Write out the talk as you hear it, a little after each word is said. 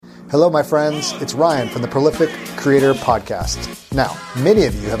Hello, my friends. It's Ryan from the Prolific Creator Podcast. Now, many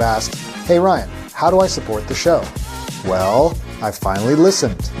of you have asked, hey, Ryan, how do I support the show? Well, I finally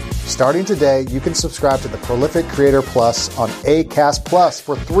listened. Starting today, you can subscribe to the Prolific Creator Plus on Acast Plus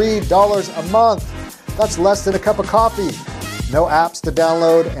for $3 a month. That's less than a cup of coffee. No apps to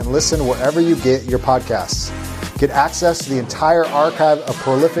download and listen wherever you get your podcasts. Get access to the entire archive of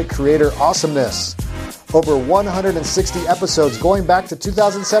Prolific Creator awesomeness. Over 160 episodes going back to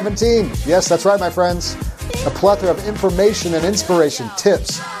 2017. Yes, that's right, my friends. A plethora of information and inspiration,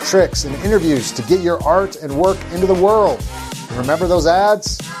 tips, tricks, and interviews to get your art and work into the world. And remember those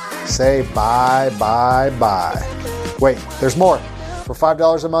ads? Say bye, bye, bye. Wait, there's more. For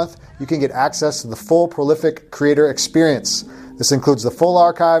 $5 a month, you can get access to the full Prolific Creator experience. This includes the full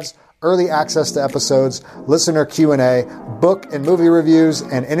archives, early access to episodes, listener Q&A, book and movie reviews,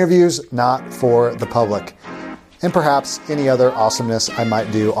 and interviews not for the public. And perhaps any other awesomeness I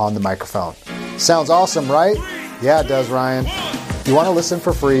might do on the microphone. Sounds awesome, right? Yeah, it does, Ryan. If you want to listen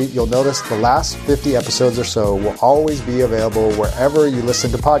for free, you'll notice the last 50 episodes or so will always be available wherever you listen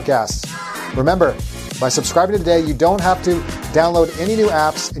to podcasts. Remember, by subscribing today, you don't have to download any new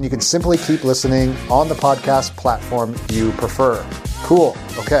apps, and you can simply keep listening on the podcast platform you prefer. Cool.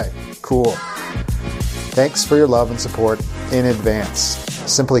 Okay. Cool. Thanks for your love and support in advance.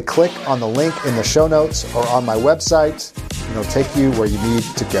 Simply click on the link in the show notes or on my website, and it'll take you where you need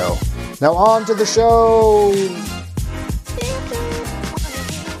to go. Now on to the show.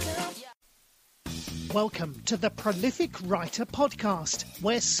 Welcome to the Prolific Writer Podcast,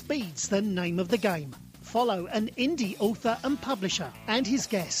 where speed's the name of the game. Follow an indie author and publisher and his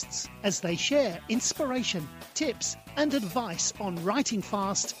guests as they share inspiration, tips, and advice on writing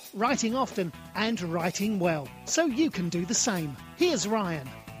fast, writing often, and writing well, so you can do the same. Here's Ryan.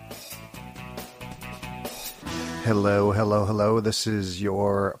 Hello, hello, hello. This is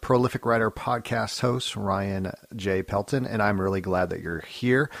your Prolific Writer Podcast host, Ryan J. Pelton, and I'm really glad that you're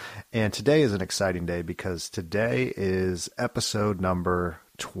here. And today is an exciting day because today is episode number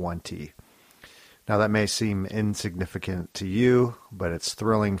 20. Now, that may seem insignificant to you, but it's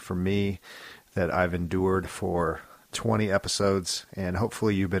thrilling for me that I've endured for 20 episodes, and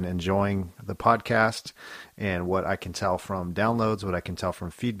hopefully you've been enjoying the podcast. And what I can tell from downloads, what I can tell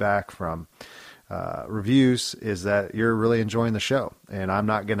from feedback, from reviews, is that you're really enjoying the show. And I'm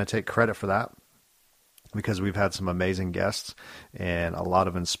not going to take credit for that, because we've had some amazing guests and a lot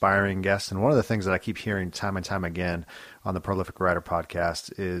of inspiring guests. And one of the things that I keep hearing time and time again on the Prolific Writer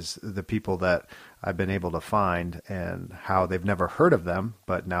Podcast is the people that I've been able to find and how they've never heard of them,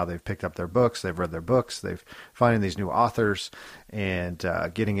 but now they've picked up their books, they've read their books, they've finding these new authors and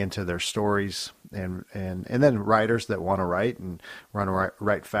getting into their stories. And then writers that want to write and want to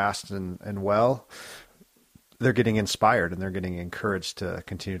write fast and well, they're getting inspired and they're getting encouraged to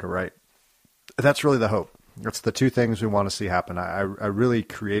continue to write. That's really the hope. That's the two things we want to see happen. I really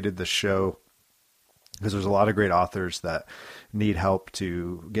created the show because there's a lot of great authors that need help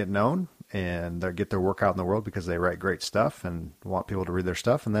to get known and get their work out in the world because they write great stuff and want people to read their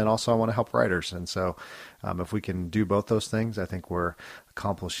stuff. And then also I want to help writers. And so if we can do both those things, I think we're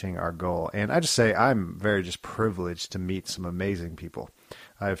accomplishing our goal. And I just say I'm very just privileged to meet some amazing people.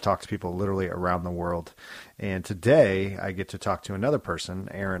 I've talked to people literally around the world. And today I get to talk to another person,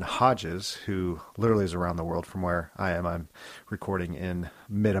 Aaron Hodges, who literally is around the world from where I am. I'm recording in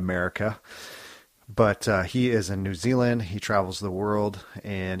mid-America. But he is in New Zealand. He travels the world.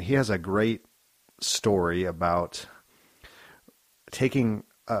 And he has a great story about taking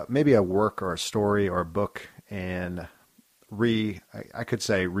maybe a work or a story or a book and I could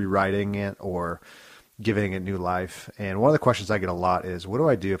say rewriting it or giving it new life. And one of the questions I get a lot is, what do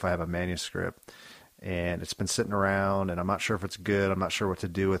I do if I have a manuscript and it's been sitting around and I'm not sure if it's good, I'm not sure what to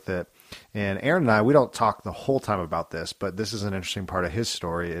do with it. And Aaron and I, we don't talk the whole time about this, but this is an interesting part of his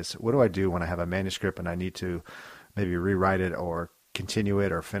story is, what do I do when I have a manuscript and I need to maybe rewrite it or continue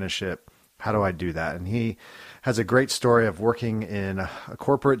it or finish it? How do I do that? And he has a great story of working in a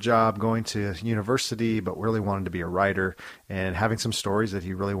corporate job, going to university, but really wanted to be a writer and having some stories that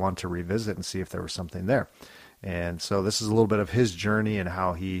he really wanted to revisit and see if there was something there. And so this is a little bit of his journey and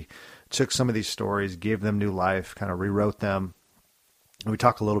how he took some of these stories, gave them new life, kind of rewrote them. And we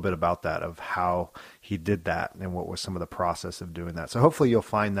talk a little bit about that, of how he did that and what was some of the process of doing that. So hopefully you'll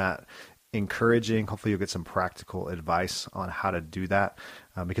find that encouraging. Hopefully you'll get some practical advice on how to do that,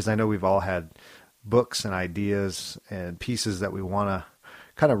 because I know we've all had books and ideas and pieces that we want to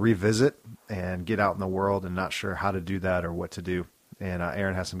kind of revisit and get out in the world and not sure how to do that or what to do. And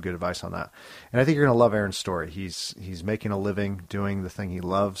Aaron has some good advice on that. And I think you're going to love Aaron's story. He's making a living doing the thing he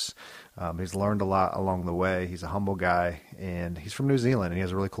loves. He's learned a lot along the way. He's a humble guy, and he's from New Zealand, and he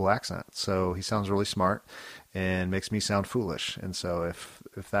has a really cool accent. So he sounds really smart and makes me sound foolish. And so if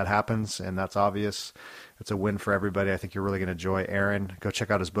that happens and that's obvious, it's a win for everybody. I think you're really going to enjoy Aaron. Go check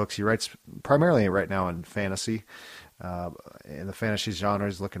out his books. He writes primarily right now in fantasy. In the fantasy genre,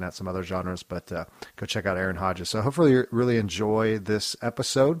 he's looking at some other genres, but go check out Aaron Hodges. So hopefully you really enjoy this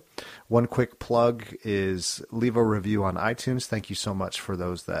episode. One quick plug is leave a review on iTunes. Thank you so much for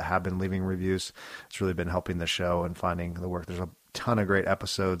those that have been leaving reviews. It's really been helping the show and finding the work. There's a ton of great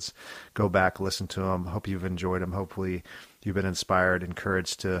episodes. Go back, listen to them. Hope you've enjoyed them. Hopefully you've been inspired,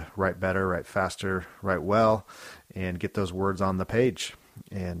 encouraged to write better, write faster, write well, and get those words on the page.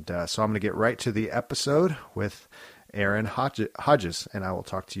 And so I'm going to get right to the episode with Aaron Hodges, and I will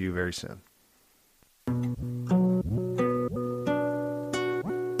talk to you very soon.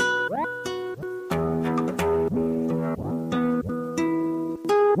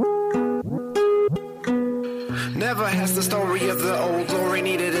 Never has the story of the old glory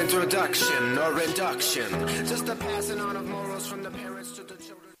needed introduction or induction. Just the passing on of morals from the parents to the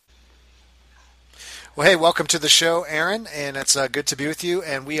children. Well, hey, welcome to the show, Aaron, and it's good to be with you.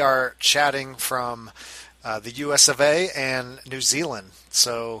 And we are chatting from the US of A and New Zealand.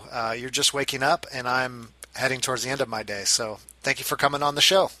 So you're just waking up, and I'm heading towards the end of my day. So thank you for coming on the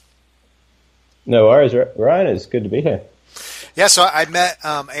show. No worries, Ryan. It's good to be here. Yeah, so I met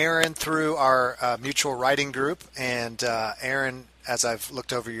Aaron through our mutual writing group. And Aaron, as I've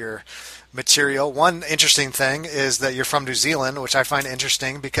looked over your material, one interesting thing is that you're from New Zealand, which I find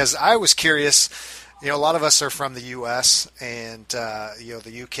interesting because I was curious. You know, a lot of us are from the U.S. and,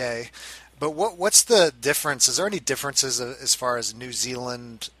 the UK. But what's the difference? Is there any differences as far as New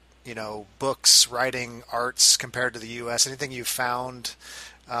Zealand, books, writing, arts compared to the U.S.? Anything you found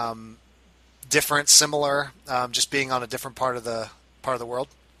different, similar, just being on a different part of the world?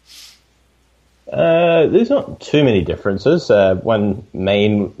 There's not too many differences. One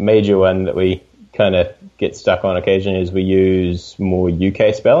major one that we kind of get stuck on occasionally is we use more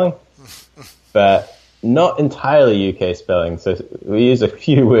UK spelling, but not entirely UK spelling. So we use a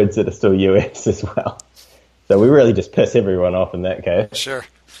few words that are still US as well. So we really just piss everyone off in that case.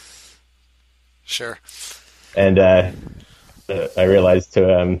 Sure. And I realized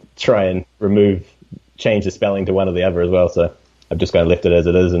to try and change the spelling to one or the other as well. So I've just kind of left it as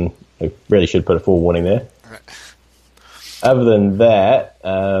it is, and I really should put a full warning there. Right. Other than that,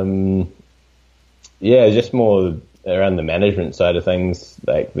 just more around the management side of things,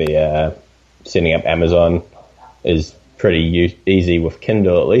 like the setting up Amazon is pretty easy with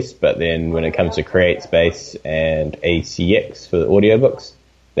Kindle at least, but then when it comes to CreateSpace and ACX for the audiobooks,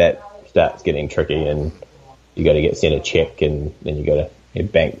 that starts getting tricky, and you got to get sent a check, and then your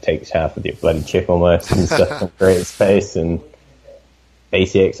bank takes half of your bloody check almost and stuff from CreateSpace, and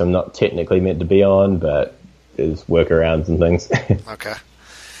ACX I'm not technically meant to be on, but there's workarounds and things. Okay.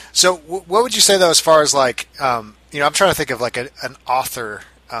 So what would you say though, as far as like, I'm trying to think of like an author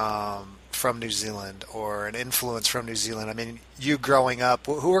from New Zealand or an influence from New Zealand. I mean, you growing up,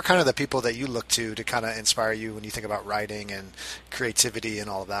 who are kind of the people that you look to kind of inspire you when you think about writing and creativity and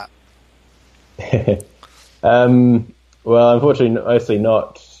all of that? Well, unfortunately, mostly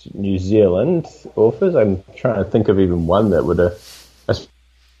not New Zealand authors. I'm trying to think of even one that would have. I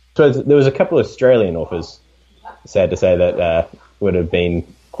suppose there was a couple of Australian authors, sad to say, that would have been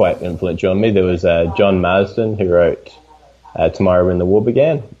quite influential on me. There was John Marsden, who wrote Tomorrow When the War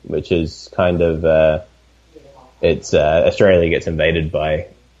Began, which is kind of Australia gets invaded by a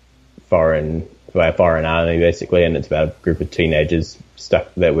foreign army basically, and it's about a group of teenagers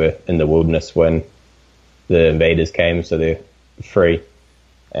stuck that were in the wilderness when the invaders came, so they're free,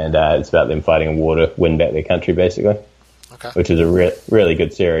 and it's about them fighting a war to win back their country basically. Okay. Which is a really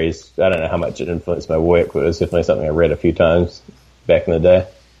good series. I don't know how much it influenced my work, but it was definitely something I read a few times back in the day.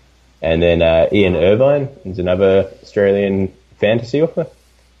 And then Ian Irvine is another Australian fantasy author,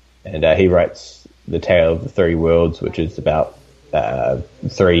 and he writes The Tale of the Three Worlds, which is about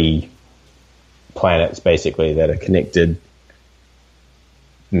three planets basically that are connected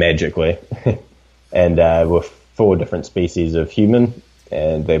magically, and with four different species of human,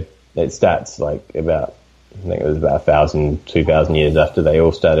 and it starts like about, I think it was about 1,000, 2,000 years after they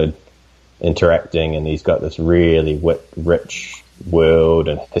all started interacting, and he's got this really rich world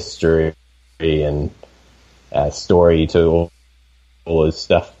and history and story to all his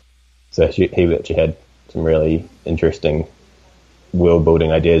stuff. So he actually had some really interesting world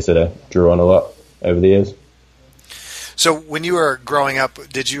building ideas that I drew on a lot over the years. So when you were growing up,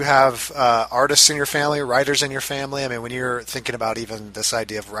 did you have artists in your family, writers in your family? I mean, when you're thinking about even this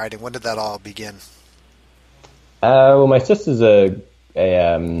idea of writing, when did that all begin? Well, my sister's a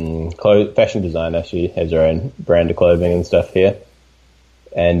fashion designer. She has her own brand of clothing and stuff here.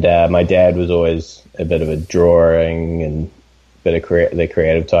 And my dad was always a bit of a drawing and bit of the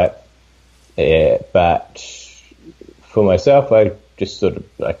creative type. But for myself, I just sort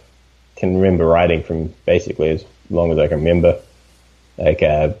of can remember writing from basically as long as I can remember. Like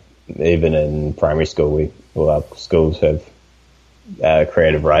even in primary school, our schools have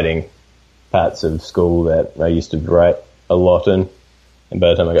creative writing parts of school that I used to write a lot in. And by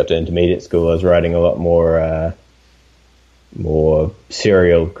the time I got to intermediate school, I was writing a lot more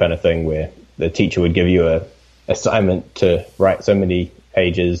serial kind of thing, where the teacher would give you a assignment to write so many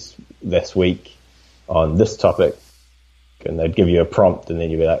pages this week on this topic, and they'd give you a prompt, and then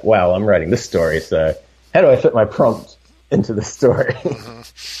you'd be like, wow, I'm writing this story, so how do I fit my prompt into the story? Mm-hmm.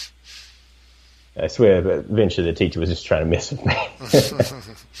 I swear, but eventually the teacher was just trying to mess with me.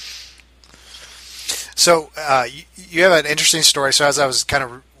 So you have an interesting story. So as I was kind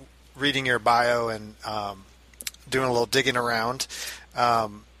of reading your bio and doing a little digging around,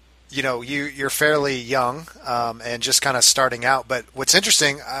 you're fairly young and just kind of starting out. But what's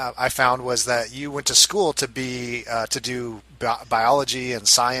interesting I found was that you went to school to do biology and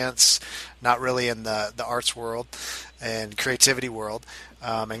science, not really in the arts world and creativity world.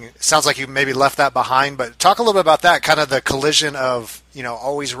 And it sounds like you maybe left that behind, but talk a little bit about that, kind of the collision of,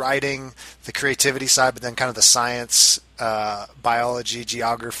 always writing, the creativity side, but then kind of the science, biology,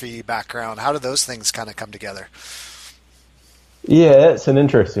 geography background. How do those things kind of come together? Yeah, that's an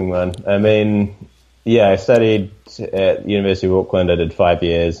interesting one. I mean, I studied at University of Auckland. I did 5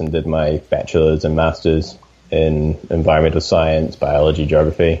 years and did my bachelor's and master's in environmental science, biology,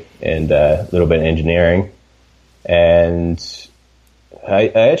 geography, and a little bit of engineering. And I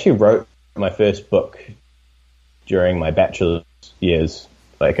actually wrote my first book during my bachelor's years.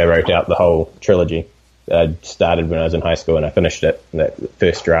 Like, I wrote out the whole trilogy. I started when I was in high school and I finished it, that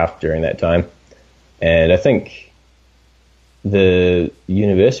first draft during that time. And I think the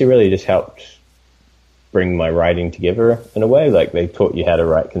university really just helped bring my writing together in a way. Like, they taught you how to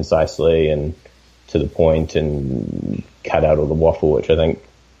write concisely and to the point and cut out all the waffle, which I think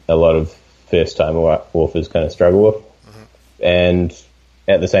a lot of first-time authors kind of struggle with. Mm-hmm. And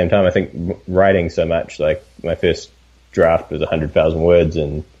at the same time, I think writing so much, like my first draft was 100,000 words,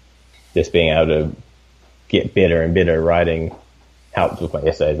 and just being able to get better and better writing helped with my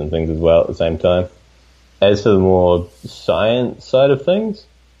essays and things as well at the same time. As for the more science side of things,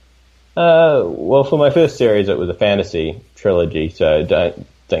 well, for my first series, it was a fantasy trilogy, so I don't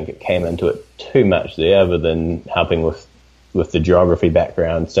think it came into it too much there, other than helping with the geography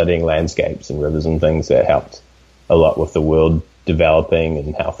background, studying landscapes and rivers and things. That helped a lot with the world developing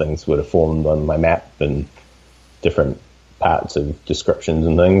and how things would have formed on my map and different parts of descriptions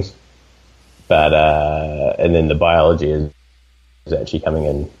and things. But and then the biology is actually coming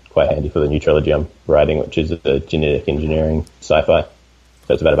in quite handy for the new trilogy I'm writing, which is a genetic engineering sci-fi.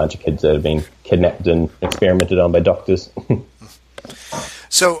 So it's about a bunch of kids that have been kidnapped and experimented on by doctors.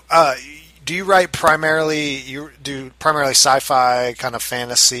 So, do you write primarily sci-fi, kind of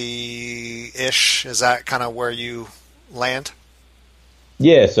fantasy-ish? Is that kind of where you land?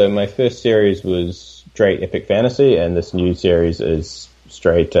 Yeah, so my first series was straight epic fantasy, and this new series is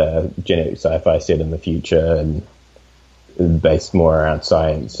straight genetic sci-fi set in the future and based more around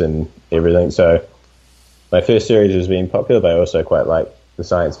science and everything. So my first series has been popular, but I also quite like the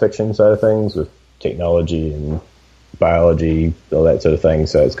science fiction side of things with technology and biology, all that sort of thing.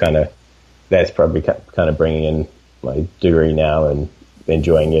 So it's that's probably kind of bringing in my degree now and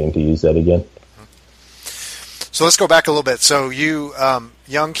enjoying getting to use that again. So let's go back a little bit. So you,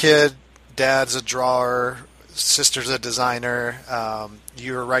 young kid, dad's a drawer, sister's a designer.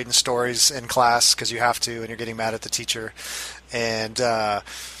 You were writing stories in class because you have to, and you're getting mad at the teacher. And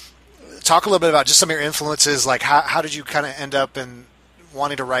talk a little bit about just some of your influences. Like, how did you kind of end up in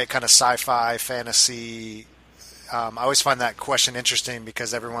wanting to write kind of sci-fi, fantasy? I always find that question interesting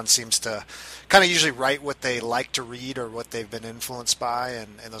because everyone seems to kind of usually write what they like to read or what they've been influenced by and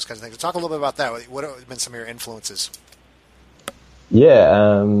those kinds of things. Talk a little bit about that. What have been some of your influences?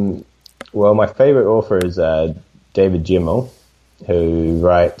 Yeah, well, my favorite author is David Gemmell, who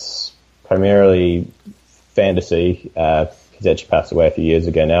writes primarily fantasy. He's actually passed away a few years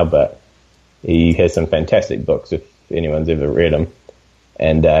ago now, but he has some fantastic books if anyone's ever read them.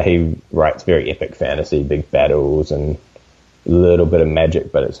 And he writes very epic fantasy, big battles, and a little bit of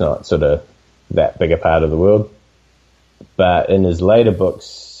magic, but it's not sort of that big a part of the world. But in his later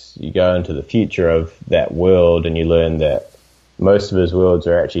books, is you go into the future of that world and you learn that most of his worlds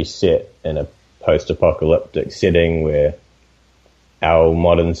are actually set in a post-apocalyptic setting where our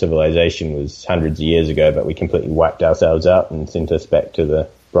modern civilization was hundreds of years ago, but we completely wiped ourselves out and sent us back to the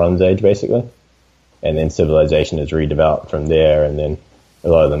Bronze Age, basically. And then civilization is redeveloped from there, and then a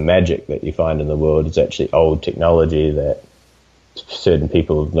lot of the magic that you find in the world is actually old technology that certain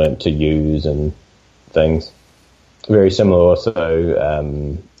people have learnt to use and things. Very similar also,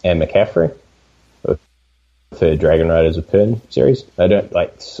 Anne McCaffrey with her Dragon Riders of Pern series. I don't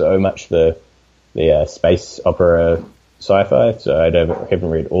like so much the space opera sci-fi, so I haven't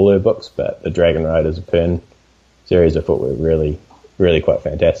read all her books, but the Dragon Riders of Pern series I thought were really, really quite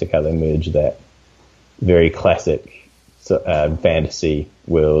fantastic, how they merged that very classic fantasy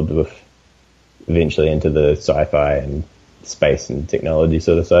world with eventually into the sci-fi and space and technology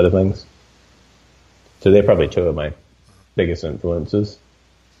sort of side of things. So they're probably two of my biggest influences.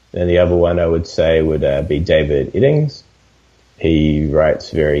 And the other one I would say would be David Eddings. He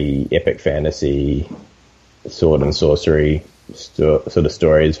writes very epic fantasy, sword and sorcery sort of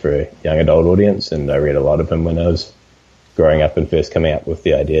stories for a young adult audience, and I read a lot of him when I was growing up and first coming up with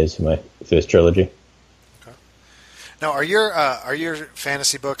the ideas for my first trilogy. Okay. Now, are your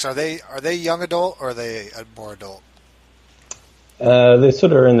fantasy books, are they young adult or are they more adult? They're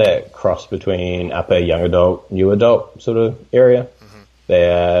sort of in that cross between upper young adult, new adult sort of area.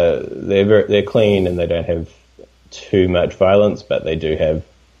 Mm-hmm. They're clean and they don't have too much violence, but they do have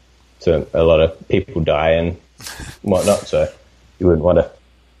a lot of people die and whatnot. So you wouldn't want an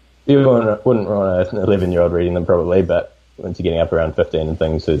 11-year-old reading them probably, but once you're getting up around 15 and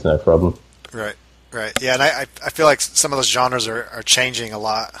things, there's no problem. Right. Yeah, and I feel like some of those genres are changing a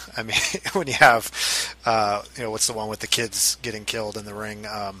lot. I mean, when you have, what's the one with the kids getting killed in the ring?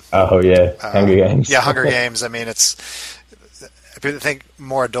 Hunger Games. Yeah, Hunger Games. I mean, I think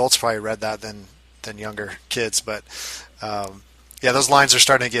more adults probably read that than younger kids, but those lines are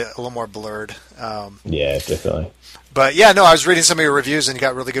starting to get a little more blurred. Yeah, definitely. But yeah, no, I was reading some of your reviews, and you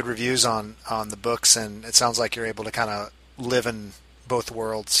got really good reviews on the books, and it sounds like you're able to kind of live in both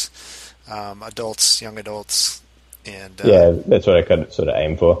worlds. Adults, young adults, and that's what I kind of sort of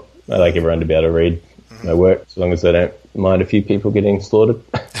aim for. I like everyone to be able to read my work, as long as they don't mind a few people getting slaughtered.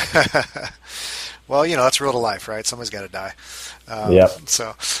 Well, that's real to life, right? Somebody's got to die.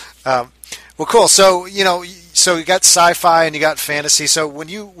 So, well, cool. So so you got sci-fi and you got fantasy. So when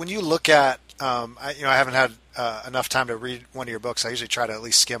you look at, I haven't had enough time to read one of your books. I usually try to at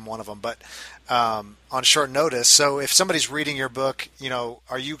least skim one of them, but on short notice. So if somebody's reading your book,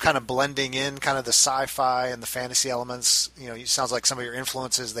 are you kind of blending in kind of the sci-fi and the fantasy elements? It sounds like some of your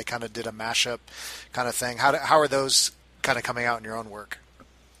influences, they kind of did a mashup kind of thing. How are those kind of coming out in your own work?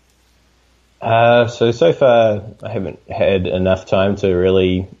 So far, I haven't had enough time to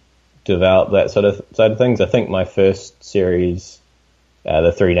really develop that sort of side of things. I think my first series,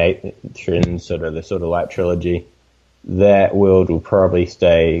 the Three Nations, the sort of light trilogy, that world will probably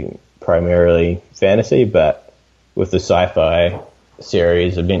stay primarily fantasy, but with the sci-fi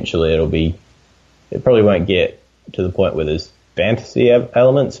series, eventually it probably won't get to the point where there's fantasy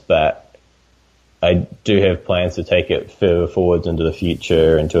elements, but I do have plans to take it further forwards into the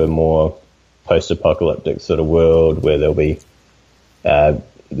future, into a more post-apocalyptic sort of world where there'll be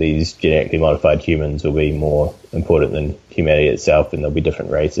these genetically modified humans will be more important than humanity itself, and there'll be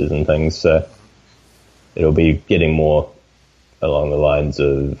different races and things, so it'll be getting more along the lines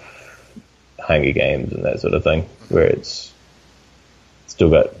of Hunger Games and that sort of thing, where it's still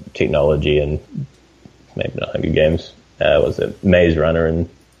got technology and maybe not Hunger Games. Was it Maze Runner and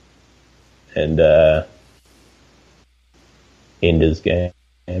Ender's Game?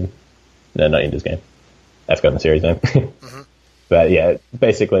 No, not Ender's Game. I've forgotten the series name. Mm-hmm. But yeah,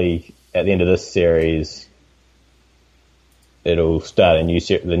 basically at the end of this series, it'll start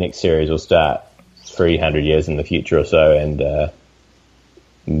the next series will start 300 years in the future or so, and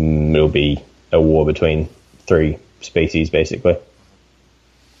it'll be a war between three species, basically.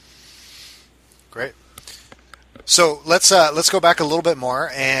 Great. So let's go back a little bit more.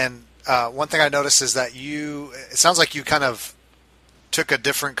 And one thing I noticed is that it sounds like you kind of took a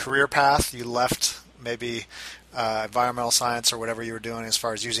different career path. You left maybe environmental science or whatever you were doing as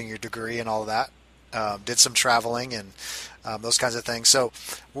far as using your degree and all of that. Did some traveling and those kinds of things. So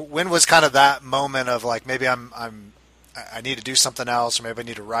when was kind of that moment of like, maybe I need to do something else, or maybe I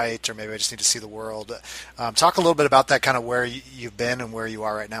need to write, or maybe I just need to see the world. Talk a little bit about that, kind of where you've been and where you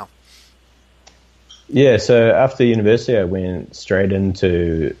are right now. Yeah, so after university, I went straight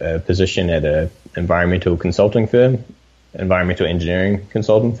into a position at an environmental engineering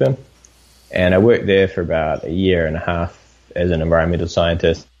consulting firm. And I worked there for about a year and a half as an environmental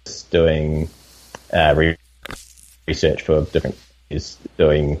scientist. doing research for different is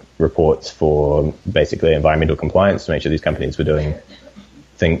doing reports for basically environmental compliance to make sure these companies were doing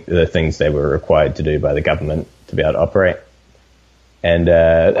the things they were required to do by the government to be able to operate. And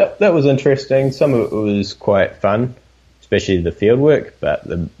that was interesting. Some of it was quite fun, especially the field work, but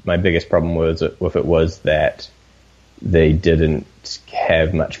my biggest problem with it was that they didn't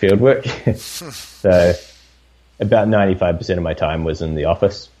have much field work. So about 95% of my time was in the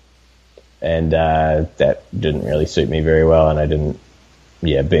office, and that didn't really suit me very well. And I didn't,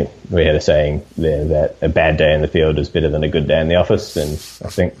 we had a saying there that a bad day in the field is better than a good day in the office. And I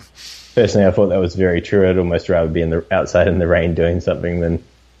think personally, I thought that was very true. I'd almost rather be outside in the rain doing something than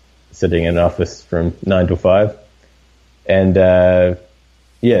sitting in an office from 9 to 5. And so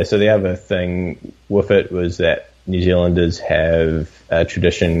the other thing with it was that New Zealanders have a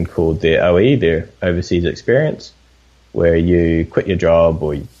tradition called their OE, their overseas experience, where you quit your job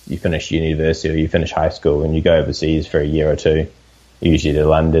or you finish university or you finish high school and you go overseas for a year or two, usually to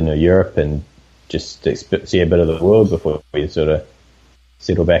London or Europe, and just see a bit of the world before you sort of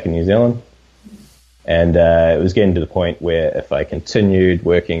settle back in New Zealand. And it was getting to the point where if I continued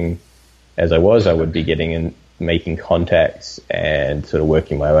working as I was, I would be getting in, making contacts and sort of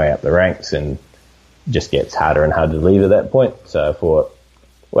working my way up the ranks, and just gets harder and harder to leave at that point. So I thought,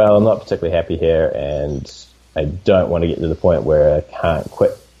 well, I'm not particularly happy here, and I don't want to get to the point where I can't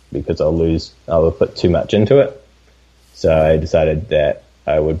quit because I'll put too much into it. So I decided that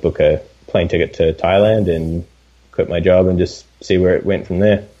I would book a plane ticket to Thailand and quit my job and just see where it went from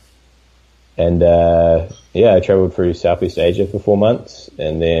there. And I traveled through Southeast Asia for 4 months,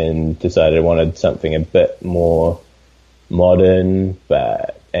 and then decided I wanted something a bit more modern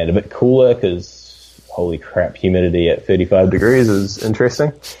and a bit cooler, because holy crap, humidity at 35 degrees is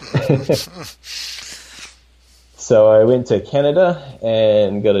interesting. So I went to Canada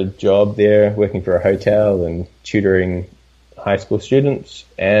and got a job there working for a hotel and tutoring high school students.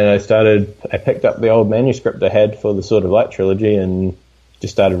 And I picked up the old manuscript I had for the Sword of Light trilogy and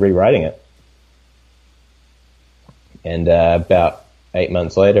just started rewriting it. And about 8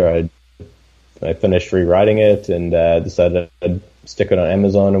 months later, I finished rewriting it and decided I'd stick it on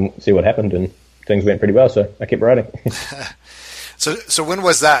Amazon and see what happened, and things went pretty well, so I kept writing. So when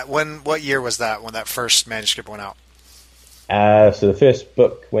was that? What year was that when that first manuscript went out? So the first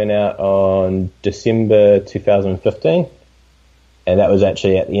book went out on December 2015, and that was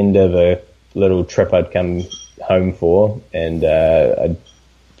actually at the end of a little trip I'd come home for, and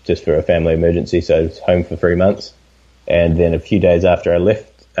just for a family emergency, so I was home for 3 months. And then a few days after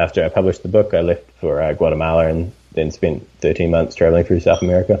I published the book, I left for Guatemala, and then spent 13 months traveling through South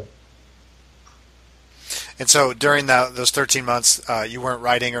America. And so during those 13 months, you weren't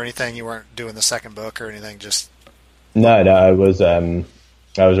writing or anything? You weren't doing the second book or anything? No, I was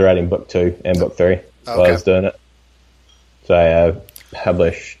writing book 2 and book 3 while I was doing it. So I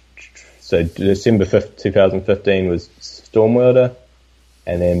published, so December 5th, 2015 was Stormwelder,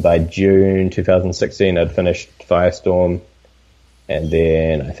 and then by June 2016 I'd finished Firestorm, and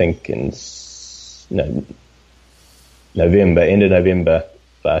then I think in end of November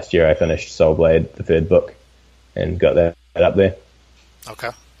last year I finished Soulblade, the third book, and got that up there.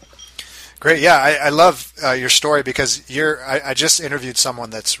 Okay. Great. Yeah, I love your story, because I just interviewed someone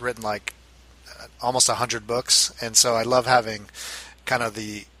that's written like almost 100 books, and so I love having kind of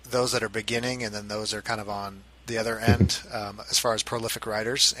those that are beginning, and then those are kind of on the other end as far as prolific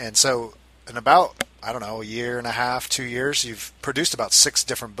writers. And so in about, I don't know, a year and a half, 2 years, you've produced about 6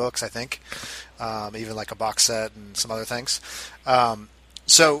 different books, I think, even like a box set and some other things.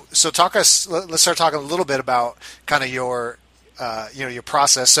 So let's start talking a little bit about kind of your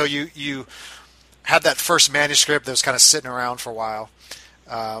process. So you had that first manuscript that was kind of sitting around for a while,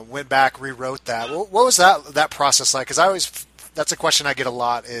 went back, rewrote that. What was that process like? Because that's a question I get a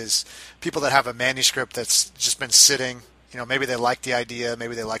lot, is people that have a manuscript that's just been sitting, maybe they like the idea,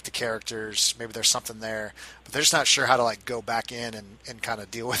 maybe they like the characters, maybe there's something there, but they're just not sure how to like go back in and kind of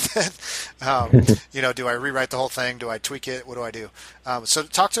deal with it. Do I rewrite the whole thing? Do I tweak it? What do I do? So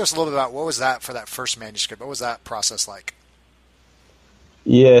talk to us a little bit about what was that for that first manuscript? What was that process like?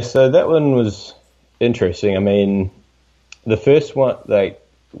 Yeah, so that one was interesting. I mean, the first one, like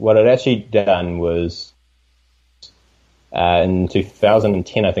what I'd actually done was in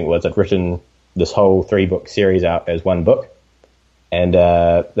 2010, I think it was, I'd written this whole 3-book series out as one book, and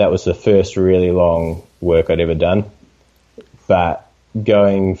that was the first really long work I'd ever done. But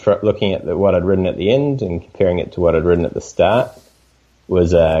looking at what I'd written at the end and comparing it to what I'd written at the start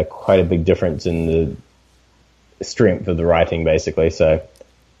was quite a big difference in the strength of the writing, basically. So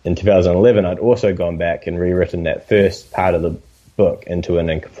in 2011, I'd also gone back and rewritten that first part of the book into an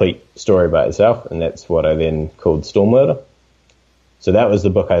incomplete story by itself, and that's what I then called Stormloader. So that was the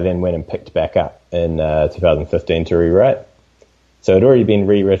book I then went and picked back up in 2015 to rewrite. So it had already been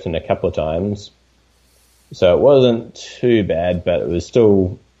rewritten a couple of times, so it wasn't too bad, but it was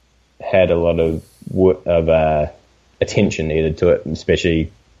still had a lot of attention needed to it,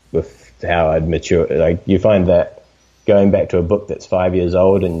 especially with how I'd matured. Like, you find that going back to a book that's 5 years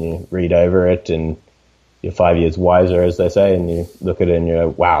old and you read over it and you're 5 years wiser, as they say, and you look at it and you're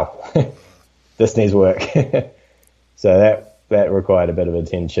like, wow, this needs work. So that required a bit of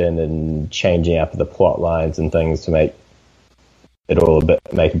attention and changing up the plot lines and things to make it all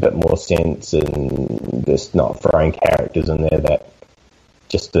make a bit more sense, and just not throwing characters in there that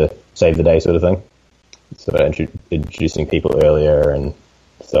just to save the day sort of thing. So introducing people earlier and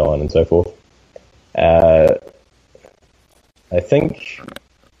so on and so forth. I think,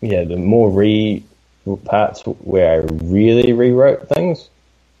 the more parts where I really rewrote things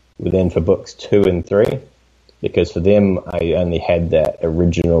were then for books 2 and 3, because for them I only had that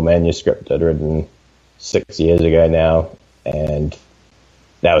original manuscript I'd written 6 years ago now, and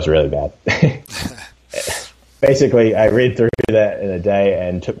that was really bad. Basically, I read through that in a day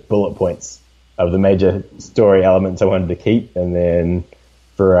and took bullet points of the major story elements I wanted to keep, and then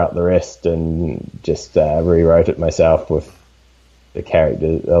threw out the rest and just rewrote it myself with the character,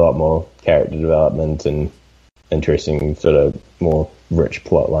 a lot more character development and interesting sort of more rich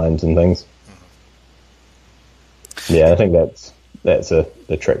plot lines and things. Yeah, I think that's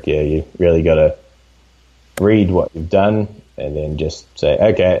the trick here. You really got to read what you've done and then just say,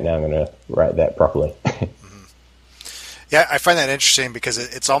 okay, now I'm going to write that properly. Yeah, I find that interesting because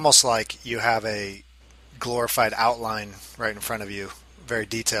it's almost like you have a glorified outline right in front of you, very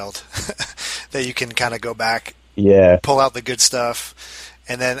detailed, that you can kind of go back, pull out the good stuff.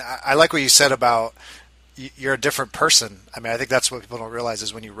 And then I like what you said about you're a different person. I mean, I think that's what people don't realize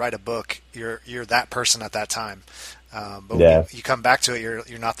is when you write a book, you're that person at that time. But when you come back to it,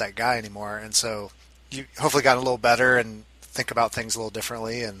 you're not that guy anymore. And so you hopefully got a little better and think about things a little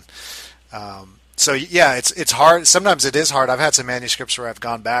differently. And so yeah, it's hard. Sometimes it is hard. I've had some manuscripts where I've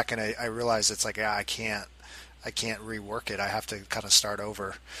gone back and I realize it's like, I can't rework it. I have to kind of start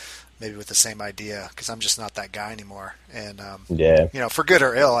over, maybe with the same idea, because I'm just not that guy anymore. And for good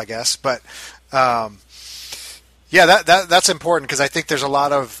or ill, I guess. But that's important, because I think there's a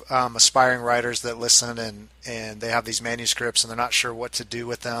lot of aspiring writers that listen and they have these manuscripts and they're not sure what to do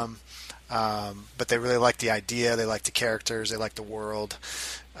with them. But they really like the idea, they like the characters, they like the world.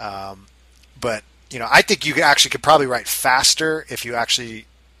 But I think you actually could probably write faster if you actually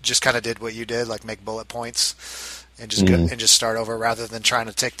just kind of did what you did, like make bullet points and just go, and just start over, rather than trying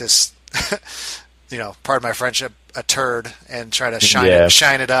to take this, pardon my French, a turd and try to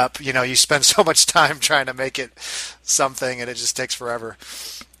shine it up. You spend so much time trying to make it something, and it just takes forever.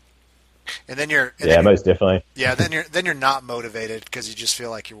 And then most definitely. Yeah, then you're not motivated because you just feel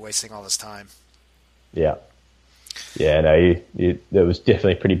like you're wasting all this time. Yeah. Yeah, no, it was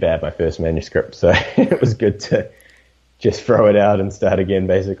definitely pretty bad, my first manuscript, so it was good to just throw it out and start again,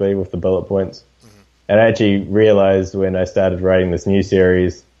 basically, with the bullet points. Mm-hmm. And I actually realized when I started writing this new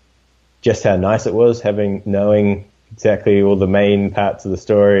series just how nice it was knowing exactly all the main parts of the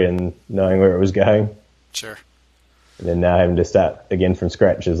story and knowing where it was going. Sure. And then now having to start again from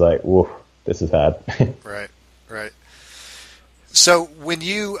scratch is like, whoa, this is hard. Right. So when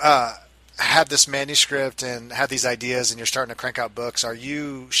you had this manuscript and had these ideas and you're starting to crank out books, are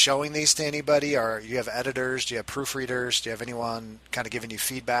you showing these to anybody? Or you have editors? Do you have proofreaders? Do you have anyone kind of giving you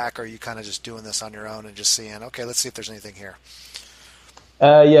feedback? Or are you kind of just doing this on your own and just seeing, okay, let's see if there's anything here?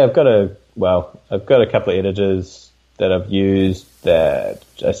 I've got a couple of editors that I've used that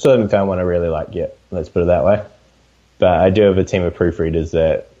I still haven't found one I really like yet. Let's put it that way. But I do have a team of proofreaders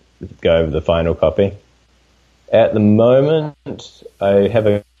that go over the final copy. At the moment, I have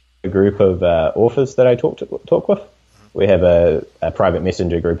a group of authors that I talk with. We have a private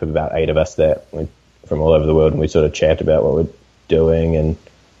messenger group of about 8 of us from all over the world, and we sort of chat about what we're doing and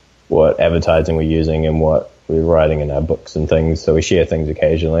what advertising we're using and what we're writing in our books and things. So we share things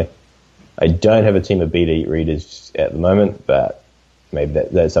occasionally. I don't have a team of beta readers at the moment, but maybe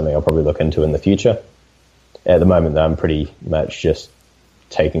that's something I'll probably look into in the future. At the moment, though, I'm pretty much just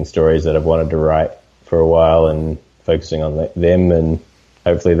taking stories that I've wanted to write for a while and focusing on them, and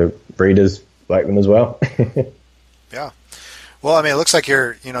hopefully the readers like them as well. Yeah. Well, I mean, it looks like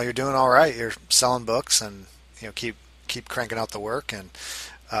you're doing all right. You're selling books and, keep cranking out the work. And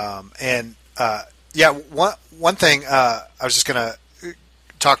one thing I was just going to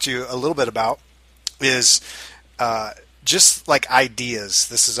talk to you a little bit about is just like ideas,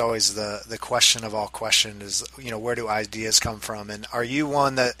 this is always the question of all questions is, where do ideas come from? And are you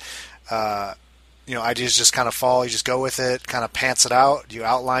one that, ideas just kind of fall, you just go with it, kind of pants it out? Do you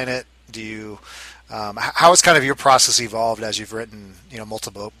outline it? Do you, how has kind of your process evolved as you've written,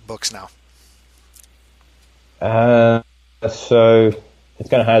 multiple books now? So it's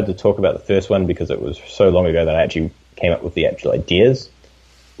kind of hard to talk about the first one because it was so long ago that I actually came up with the actual ideas.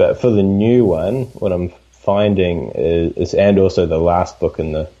 But for the new one, what I'm finding is, and also the last book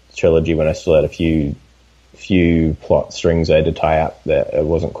in the trilogy when I still had a few plot strings I had to tie up that I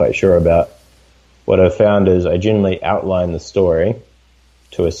wasn't quite sure about, what I've found is I generally outline the story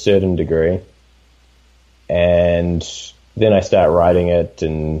to a certain degree, and then I start writing it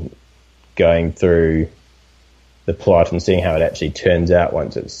and going through the plot and seeing how it actually turns out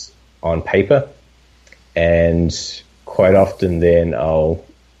once it's on paper. And quite often then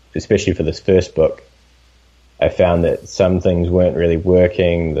especially for this first book, I found that some things weren't really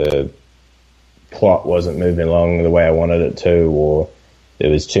working, the plot wasn't moving along the way I wanted it to, or there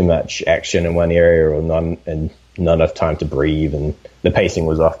was too much action in one area or not enough time to breathe and the pacing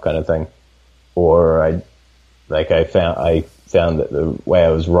was off kind of thing. Or I found that the way I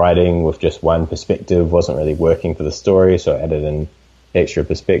was writing with just one perspective wasn't really working for the story, so I added in extra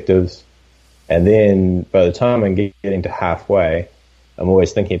perspectives. And then by the time I'm getting to halfway, I'm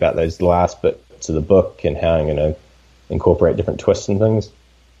always thinking about those last bits of the book and how I'm going to incorporate different twists and things.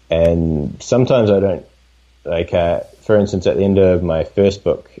 And sometimes I don't, for instance, at the end of my first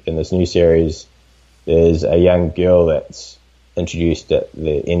book in this new series, there's a young girl that's introduced at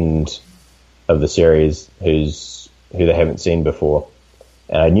the end of the series who they haven't seen before.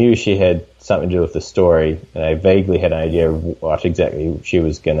 And I knew she had something to do with the story, and I vaguely had an idea of what exactly she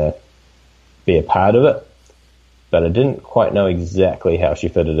was going to be a part of it, but I didn't quite know exactly how she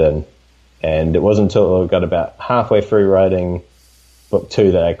fitted in. And it wasn't until I got about halfway through writing book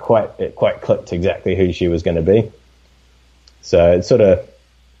 2 that it quite clicked exactly who she was going to be. So it's sort of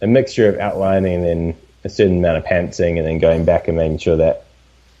a mixture of outlining and then a certain amount of pantsing, and then going back and making sure that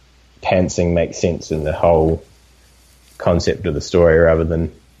pantsing makes sense in the whole concept of the story rather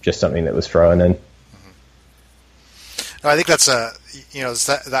than just something that was thrown in. No, I think that's it's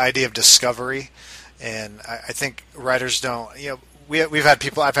the idea of discovery, and I think writers don't. We've had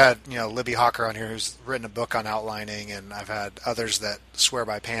people. I've had Libby Hawker on here who's written a book on outlining, and I've had others that swear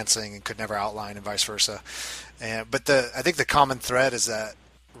by pantsing and could never outline, and vice versa. But I think the common thread is that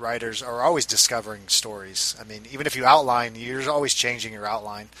writers are always discovering stories. I mean, even if you outline, you're always changing your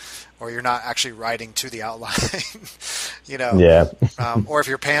outline, or you're not actually writing to the outline. Yeah. Or if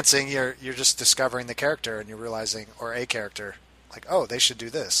you're pantsing, you're just discovering the character, and you're realizing, or a character, like, oh, they should do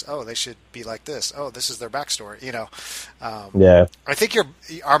this. Oh, they should be like this. Oh, this is their backstory. Yeah. I think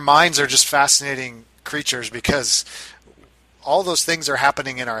our minds are just fascinating creatures because all those things are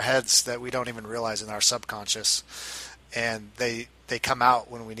happening in our heads that we don't even realize in our subconscious, and they come out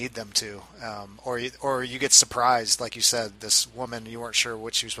when we need them to, or you get surprised, like you said, this woman, you weren't sure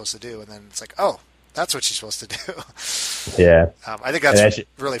what she was supposed to do, and then it's like, oh, that's what she's supposed to do. Yeah. I think that's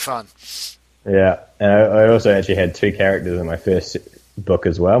really fun. Yeah, and I also actually had 2 characters in my first book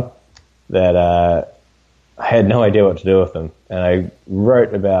as well that I had no idea what to do with them, and I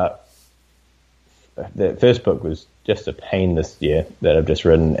wrote about. The first book was just a pain this year that I've just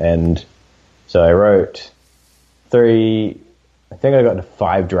written, and so I wrote 3. I think I got to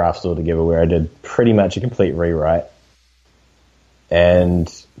 5 drafts altogether where I did pretty much a complete rewrite, and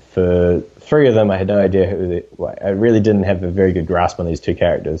for 3 of them I had no idea I really didn't have a very good grasp on these 2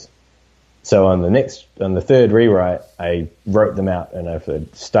 characters. So on the 3rd rewrite, I wrote them out, and I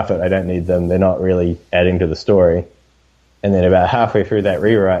said, stuff it, I don't need them, they're not really adding to the story. And then about halfway through that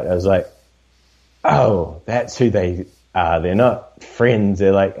rewrite, I was like, oh, that's who they are. They're not friends,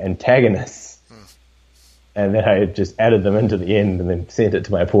 they're like antagonists. And then I just added them into the end and then sent it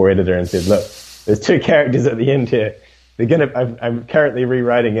to my poor editor and said, look, there's 2 characters at the end here. I'm currently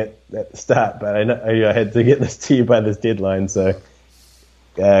rewriting it at the start, but I had to get this to you by this deadline, so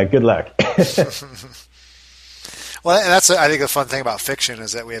good luck. Well, and that's I think the fun thing about fiction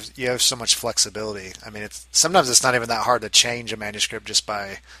is that you have so much flexibility. I mean, sometimes it's not even that hard to change a manuscript just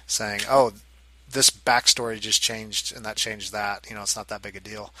by saying, "Oh, this backstory just changed and that changed that." It's not that big a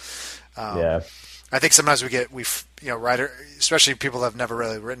deal. Yeah. I think sometimes writer, especially people that have never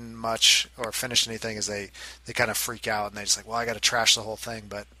really written much or finished anything, is they kind of freak out and they just like, well, I got to trash the whole thing.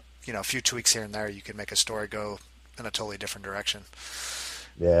 But a few tweaks here and there, you can make a story go in a totally different direction.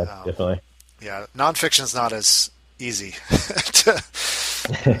 Yeah, definitely. Yeah, nonfiction's not as easy. It's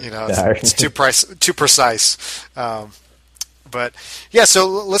too precise. But yeah, so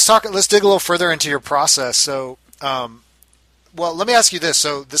let's dig a little further into your process. So Well, let me ask you this.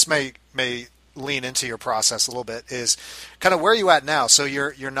 So this may lean into your process a little bit. Is kind of where are you at now? So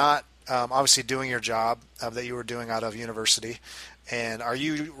you're not obviously doing your job that you were doing out of university, and are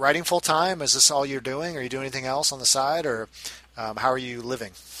you writing full time? Is this all you're doing? Are you doing anything else on the side, or how are you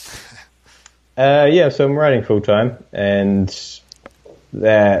living? Yeah, so I'm writing full time, and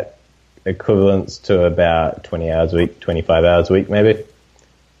that equivalents to about 20 hours a week, 25 hours a week maybe.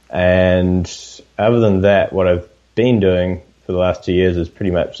 And other than that, what I've been doing for the last 2 years is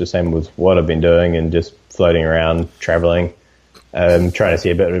pretty much the same with what I've been doing, and just floating around, traveling. Trying to see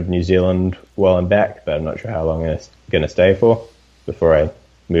a bit of New Zealand while I'm back, but I'm not sure how long I'm going to stay for before I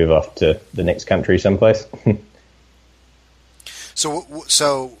move off to the next country someplace.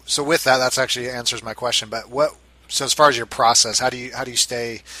 So with that, that's actually answers my question. But so as far as your process, how do you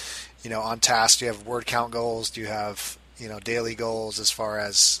stay, on task? Do you have word count goals? Do you have, daily goals as far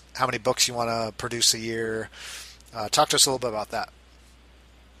as how many books you want to produce a year? Talk to us a little bit about that.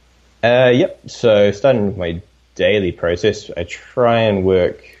 Yep. So starting with my daily process, I try and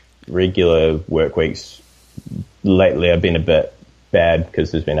work regular work weeks. Lately, I've been a bit bad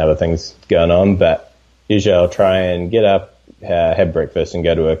because there's been other things going on, but usually I'll try and get up, have breakfast, and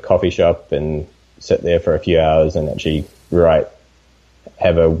go to a coffee shop and sit there for a few hours and actually write.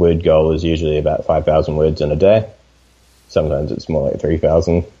 Have a word goal is usually about 5,000 words in a day. Sometimes it's more like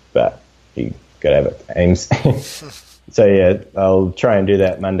 3,000, but you got to have aims. So yeah, I'll try and do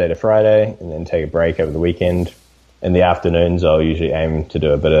that Monday to Friday, and then take a break over the weekend. In the afternoons, I'll usually aim to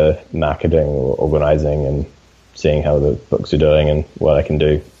do a bit of marketing or organising and seeing how the books are doing and what I can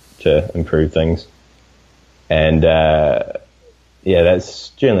do to improve things. And that's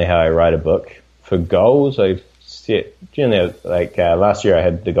generally how I write a book. For goals, I've set generally last year I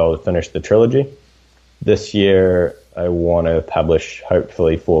had the goal to finish the trilogy. This year I want to publish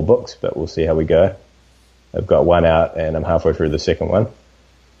hopefully 4 books, but we'll see how we go. I've got one out and I'm halfway through the second one.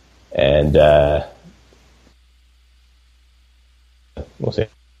 And we'll see.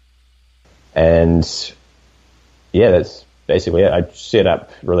 And yeah, that's basically it. I set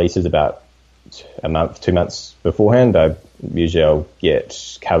up releases about a month, 2 months beforehand. I'll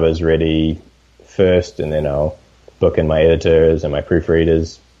get covers ready first, and then I'll book in my editors and my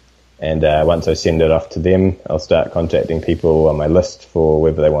proofreaders. And once I send it off to them, I'll start contacting people on my list for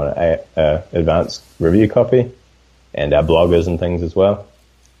whether they want an advanced review copy, and our bloggers and things as well,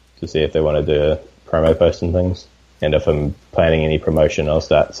 to see if they want to do a promo post and things. And if I'm planning any promotion, I'll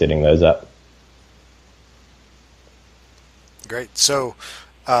start setting those up. Great. So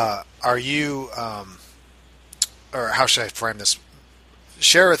are you, or how should I frame this?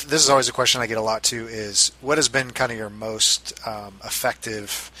 This is always a question I get a lot too, is what has been kind of your most effective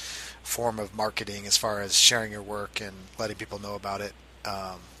form of marketing as far as sharing your work and letting people know about it?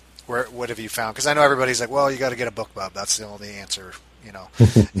 What have you found? Because I know everybody's like, well, you got to get a book club. That's the only answer,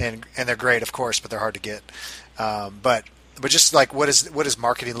 and they're great, of course, but they're hard to get. But just like, what does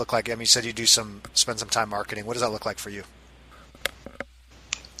marketing look like? I mean, you said you spend some time marketing. What does that look like for you?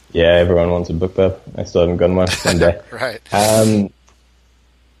 Yeah, everyone wants a book club. I still haven't gotten one someday. Right.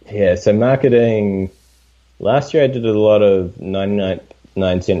 Yeah, so marketing, last year I did a lot of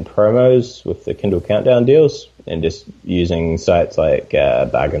 99-cent promos with the Kindle Countdown deals, and just using sites like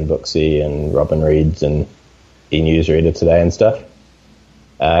Bargain Booksy and Robin Reads and eNewsReader Today and stuff.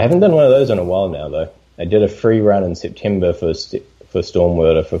 I haven't done one of those in a while now, though. I did a free run in September for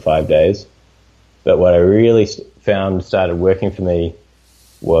Stormwater for 5 days, but what I really found started working for me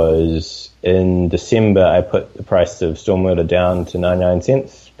was in December I put the price of Stormwater down to 99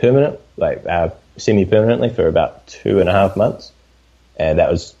 cents permanent, semi-permanently, for about 2.5 months, and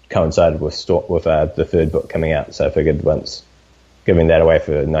that was coincided with the third book coming out. So I figured once giving that away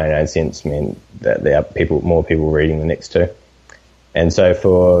for 99 cents meant that there are more people reading the next two. And so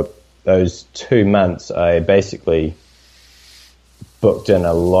for those 2 months, I basically booked in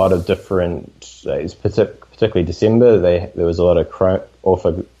a lot of different, particularly December, there was a lot of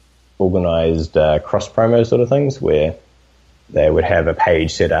author organized cross promo sort of things where they would have a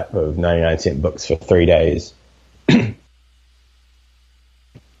page set up of 99-cent books for 3 days. And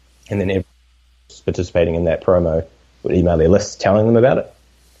then everyone participating in that promo would email their list telling them about it.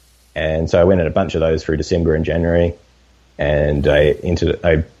 And so I went in a bunch of those through December and January, and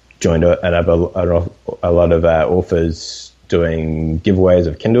I joined a lot of authors doing giveaways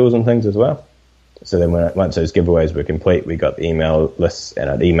of Kindles and things as well. So then once those giveaways were complete, we got the email lists, and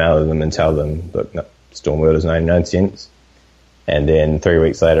I'd email them and tell them, look, Stormwater is 99 cents. And then 3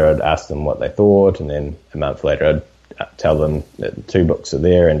 weeks later, I'd ask them what they thought, and then a month later, I'd tell them that the 2 books are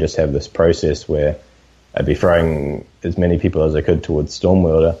there, and just have this process where I'd be throwing as many people as I could towards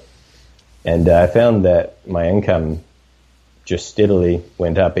Stormwater. And I found that my income just steadily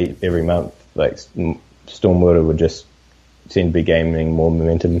went up every month. Like Stormwater would just seem to be gaining more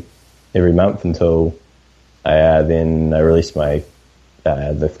momentum every month until I released my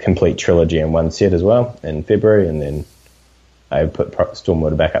the complete trilogy in one set as well in February, and then I put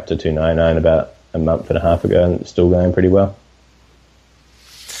Stormwater back up to $2.99 about a month and a half ago, and it's still going pretty well.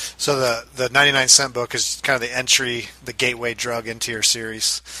 So the 99-cent book is kind of the gateway drug into your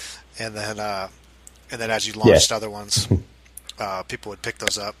series, and then as you launched other ones, people would pick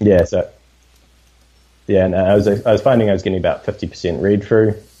those up. Yeah, and I was finding I was getting about 50% read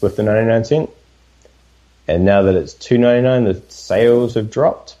through with the 99-cent, and now that it's $2.99, the sales have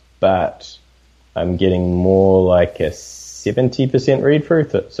dropped, but I'm getting more like a 70% read through,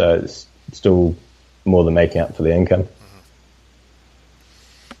 so it's still more than making up for the income.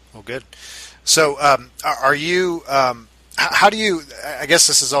 Well, good. So, are you? How do you? I guess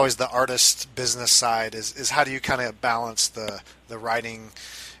this is always the artist business side. Is how do you kind of balance the writing?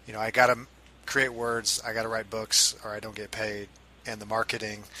 You know, I got to create words, I got to write books, or I don't get paid, and the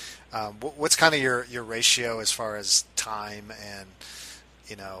marketing. What's kind of your ratio as far as time and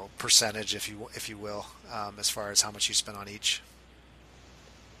percentage, if you will, as far as how much you spend on each?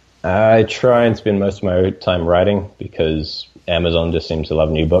 I try and spend most of my time writing because Amazon just seems to love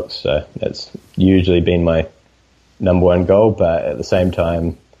new books, so that's usually been my number one goal. But at the same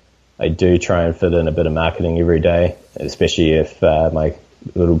time, I do try and fit in a bit of marketing every day, especially if my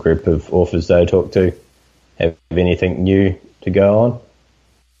little group of authors that I talk to have anything new to go on.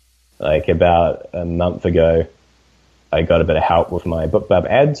 Like about a month ago, I got a bit of help with my BookBub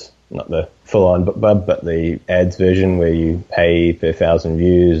ads, not the full-on BookBub, but the ads version where you pay per 1,000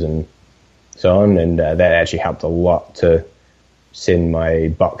 views and so on, and that actually helped a lot to send my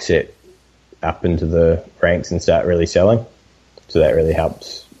box set up into the ranks and start really selling. So that really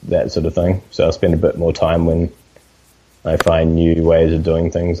helps that sort of thing. So I'll spend a bit more time when I find new ways of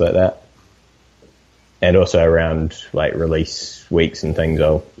doing things like that. And also around like release weeks and things,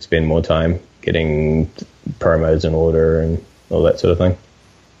 I'll spend more time getting promos in order and all that sort of thing.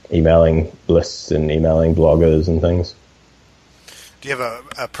 Emailing lists and emailing bloggers and things. Do you have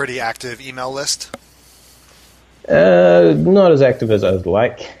a pretty active email list? Not as active as I would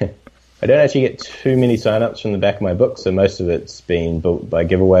like. I don't actually get too many sign-ups from the back of my book, so most of it's been built by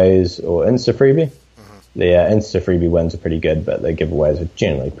giveaways or Insta Freebie. Mm-hmm. The Insta Freebie ones are pretty good, but the giveaways are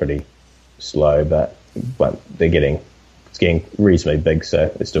generally pretty slow, but it's getting reasonably big, so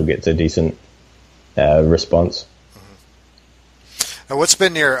it still gets a decent response. Mm-hmm. Now, what's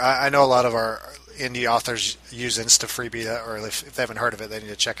been I know a lot of our indie authors use Insta Freebie, or if they haven't heard of it, they need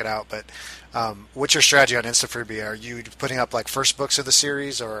to check it out. But what's your strategy on Insta Freebie? Are you putting up like first books of the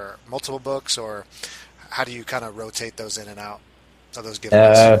series or multiple books, or how do you kind of rotate those in and out of those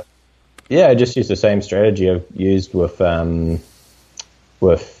giveaways? Yeah, I just use the same strategy I've used with my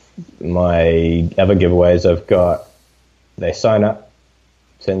other giveaways. They sign up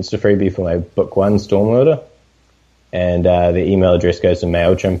to Insta Freebie for my book one, Stormwater, and the email address goes to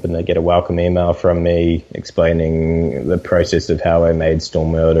MailChimp, and they get a welcome email from me explaining the process of how I made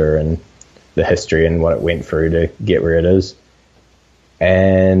Stormwater and the history and what it went through to get where it is.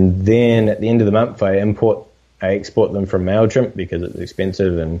 And then at the end of the month, I export them from MailChimp because it's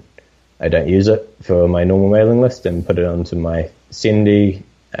expensive and I don't use it for my normal mailing list, and put it onto my Sendy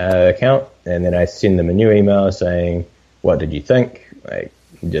account, and then I send them a new email saying, what did you think? Like,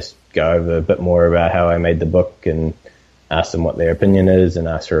 just go over a bit more about how I made the book and ask them what their opinion is and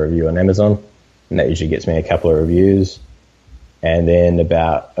ask for a review on Amazon. And that usually gets me a couple of reviews. And then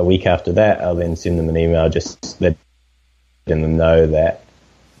about a week after that, I'll then send them an email just letting them know that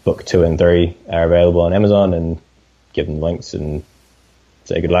book 2 and 3 are available on Amazon, and give them links and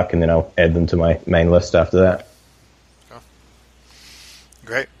say good luck. And then I'll add them to my main list after that. Oh.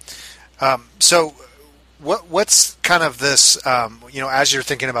 Great. So what's kind of this, as you're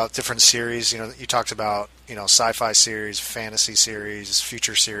thinking about different series, you talked about, sci-fi series, fantasy series,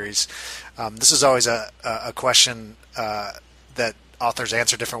 future series. This is always a question that authors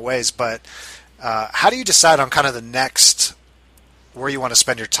answer different ways, but how do you decide on kind of the next, where you want to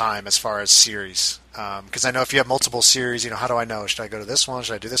spend your time as far as series? Because I know if you have multiple series, how do I know? Should I go to this one?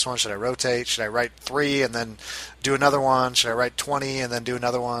 Should I do this one? Should I rotate? Should I write 3 and then do another one? Should I write 20 and then do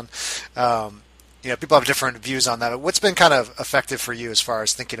another one? People have different views on that. But what's been kind of effective for you as far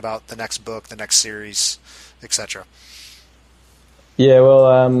as thinking about the next book, the next series, etc.? Yeah, well,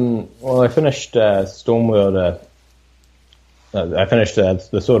 I finished Stormworld. I finished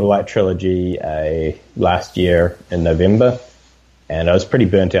the Sword of Light trilogy last year in November, and I was pretty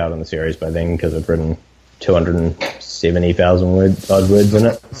burnt out on the series by then because I'd written 270,000 odd words in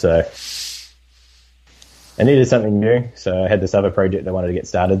it. So, I needed something new, so I had this other project I wanted to get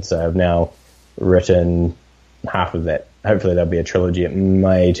started, so I've now written half of that. Hopefully there'll be a trilogy. It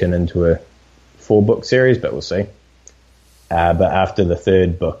may turn into a 4-book series, but we'll see. But after the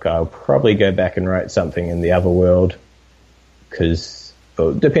 3rd book, I'll probably go back and write something in the other world, because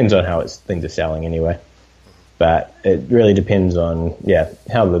it depends on how things are selling anyway. But it really depends on,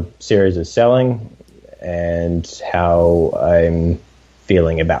 how the series is selling and how I'm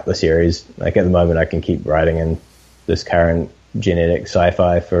feeling about the series. Like at the moment, I can keep writing in this current genetic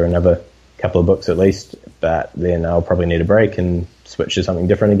sci-fi for another couple of books at least, but then I'll probably need a break and switch to something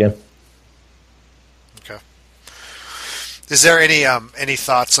different again. Okay. Is there any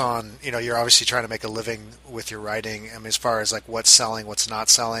thoughts on, you're obviously trying to make a living with your writing, as far as like what's selling, what's not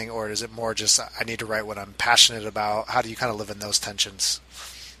selling, or is it more just I need to write what I'm passionate about? How do you kind of live in those tensions?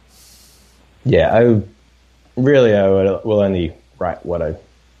 Yeah, I will only write what I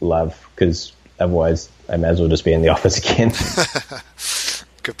love, because otherwise I might as well just be in the office again.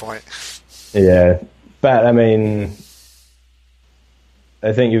 Good point. Yeah, but I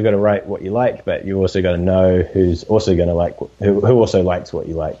think you've got to write what you like, but you also got to know who's also going to like who also likes what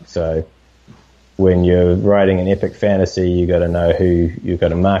you like. So when you're writing an epic fantasy, you got to know who you've got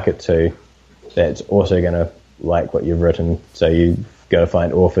to market to that's also going to like what you've written. So you've got to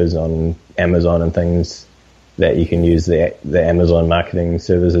find authors on Amazon and things that you can use the Amazon marketing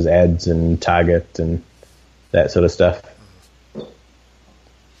services, ads and Target and that sort of stuff.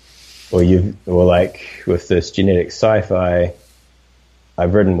 Or like with this genetic sci-fi,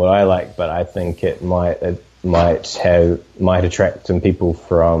 I've written what I like, but I think it might attract some people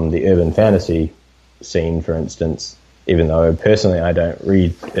from the urban fantasy scene, for instance. Even though personally I don't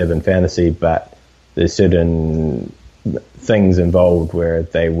read urban fantasy, but there's certain things involved where a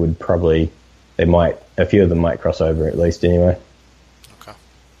few of them might cross over at least anyway. Okay,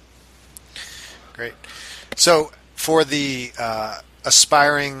 great. So for the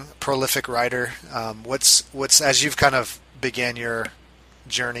aspiring prolific writer, what's as you've kind of began your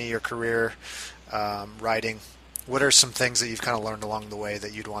journey, your career writing, what are some things that you've kind of learned along the way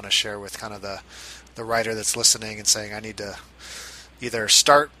that you'd want to share with kind of the writer that's listening and saying, I need to either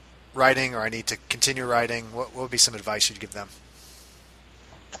start writing or I need to continue writing? What would be some advice you'd give them?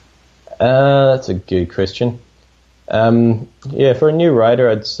 That's a good question. For a new writer,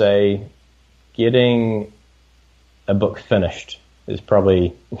 I'd say getting a book finished is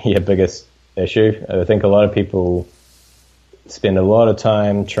probably your biggest issue. I think a lot of people spend a lot of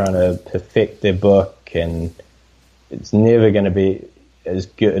time trying to perfect their book, and it's never going to be as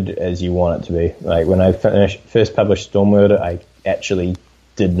good as you want it to be. Like when I first published Storm Murder, I actually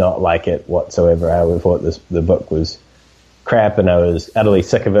did not like it whatsoever. I thought the book was crap and I was utterly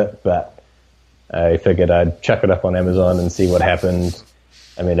sick of it, but I figured I'd chuck it up on Amazon and see what happened.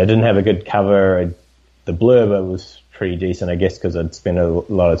 I didn't have a good cover. The blurb was pretty decent, I guess, because I'd spent a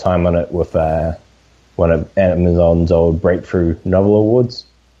lot of time on it with one of Amazon's old Breakthrough Novel Awards.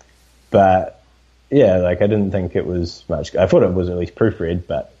 But yeah, I didn't think it was much. I thought it was at least proofread,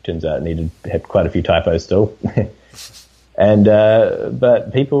 but turns out it had quite a few typos still. And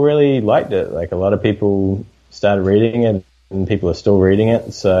but people really liked it. A lot of people started reading it, and people are still reading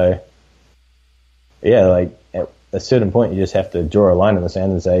it. So yeah, at a certain point, you just have to draw a line in the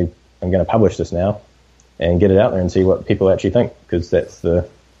sand and say, I'm going to publish this now and get it out there and see what people actually think, because that's the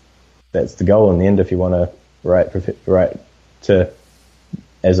goal in the end. If you want to write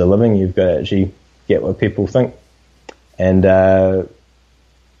as a living, you've got to actually get what people think. And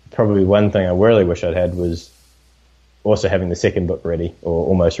probably one thing I really wish I'd had was also having the second book ready, or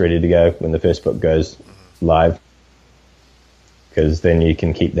almost ready to go when the first book goes live, because then you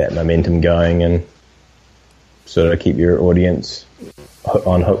can keep that momentum going and sort of keep your audience hooked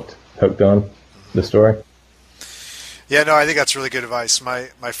on the story. Yeah, no, I think that's really good advice. My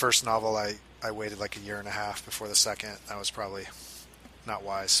first novel, I waited like a year and a half before the second. That was probably not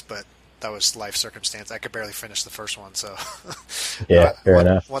wise, but that was life circumstance. I could barely finish the first one, so yeah, fair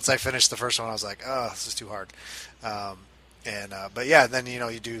enough. Once I finished the first one, I was like, oh, this is too hard. But yeah, then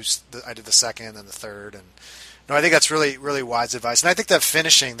I did the second and the third, and no, I think that's really, really wise advice. And I think that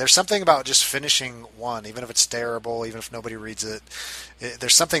finishing, there's something about just finishing one, even if it's terrible, even if nobody reads it,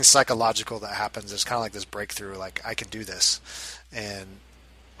 there's something psychological that happens. It's kind of like this breakthrough, like I can do this, and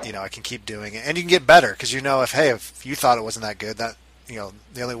I can keep doing it, and you can get better because if you thought it wasn't that good, that the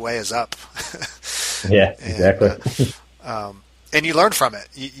only way is up. Yeah, exactly. And you learn from it.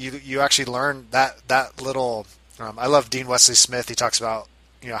 You actually learn that little. I love Dean Wesley Smith. He talks about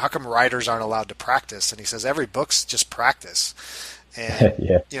how come writers aren't allowed to practice, and he says every book's just practice.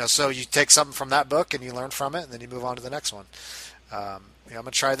 And yeah. so you take something from that book and you learn from it, and then you move on to the next one. I'm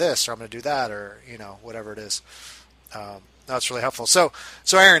going to try this, or I'm going to do that, or whatever it is. That's really helpful. So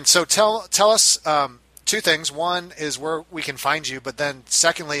Aaron, tell us two things. One is where we can find you, but then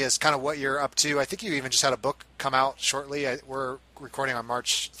secondly is kind of what you're up to. I think you even just had a book come out shortly. We're recording on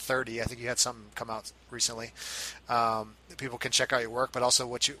March 30. I think you had something come out recently. People can check out your work, but also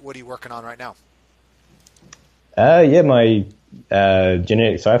what are you working on right now? My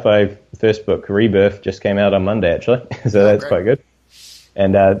genetic sci-fi first book, Rebirth, just came out on Monday, actually. So that's quite good.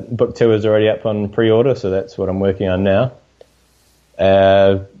 And book 2 is already up on pre-order, so that's what I'm working on now.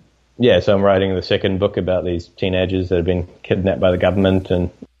 So I'm writing the second book about these teenagers that have been kidnapped by the government and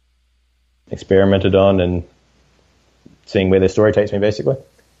experimented on, and seeing where their story takes me, basically.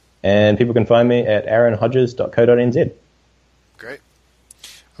 And people can find me at aaronhodges.co.nz. Great.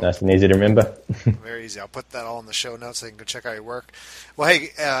 Nice and easy to remember. Very easy. I'll put that all in the show notes so you can go check out your work. Well, hey,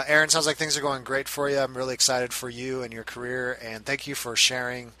 Aaron, sounds like things are going great for you. I'm really excited for you and your career, and thank you for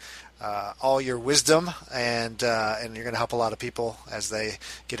sharing all your wisdom, and you're going to help a lot of people as they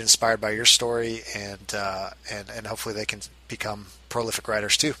get inspired by your story, and hopefully they can become prolific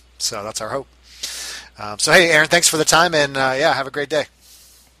writers too. So that's our hope. Hey, Aaron, thanks for the time, and have a great day.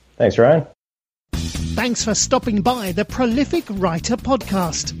 Thanks, Ryan. Thanks for stopping by the Prolific Writer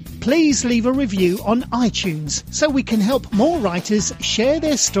Podcast. Please leave a review on iTunes so we can help more writers share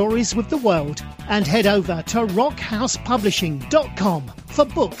their stories with the world. And head over to rockhousepublishing.com for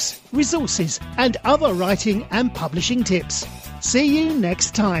books, resources, and other writing and publishing tips. See you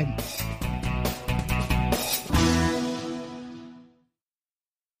next time.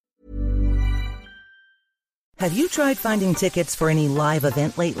 Have you tried finding tickets for any live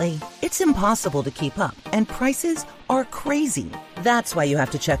event lately? It's impossible to keep up, and prices are crazy. That's why you have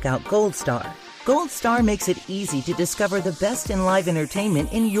to check out Gold Star. Gold Star makes it easy to discover the best in live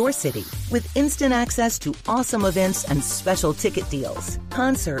entertainment in your city, with instant access to awesome events and special ticket deals.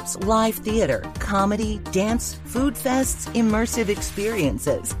 Concerts, live theater, comedy, dance, food fests, immersive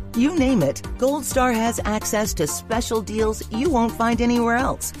experiences. You name it, Gold Star has access to special deals you won't find anywhere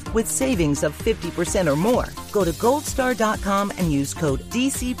else, with savings of 50% or more. Go to goldstar.com and use code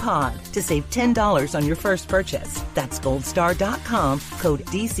DCPOD to save $10 on your first purchase. That's goldstar.com, code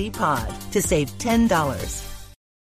DCPOD, to save $10.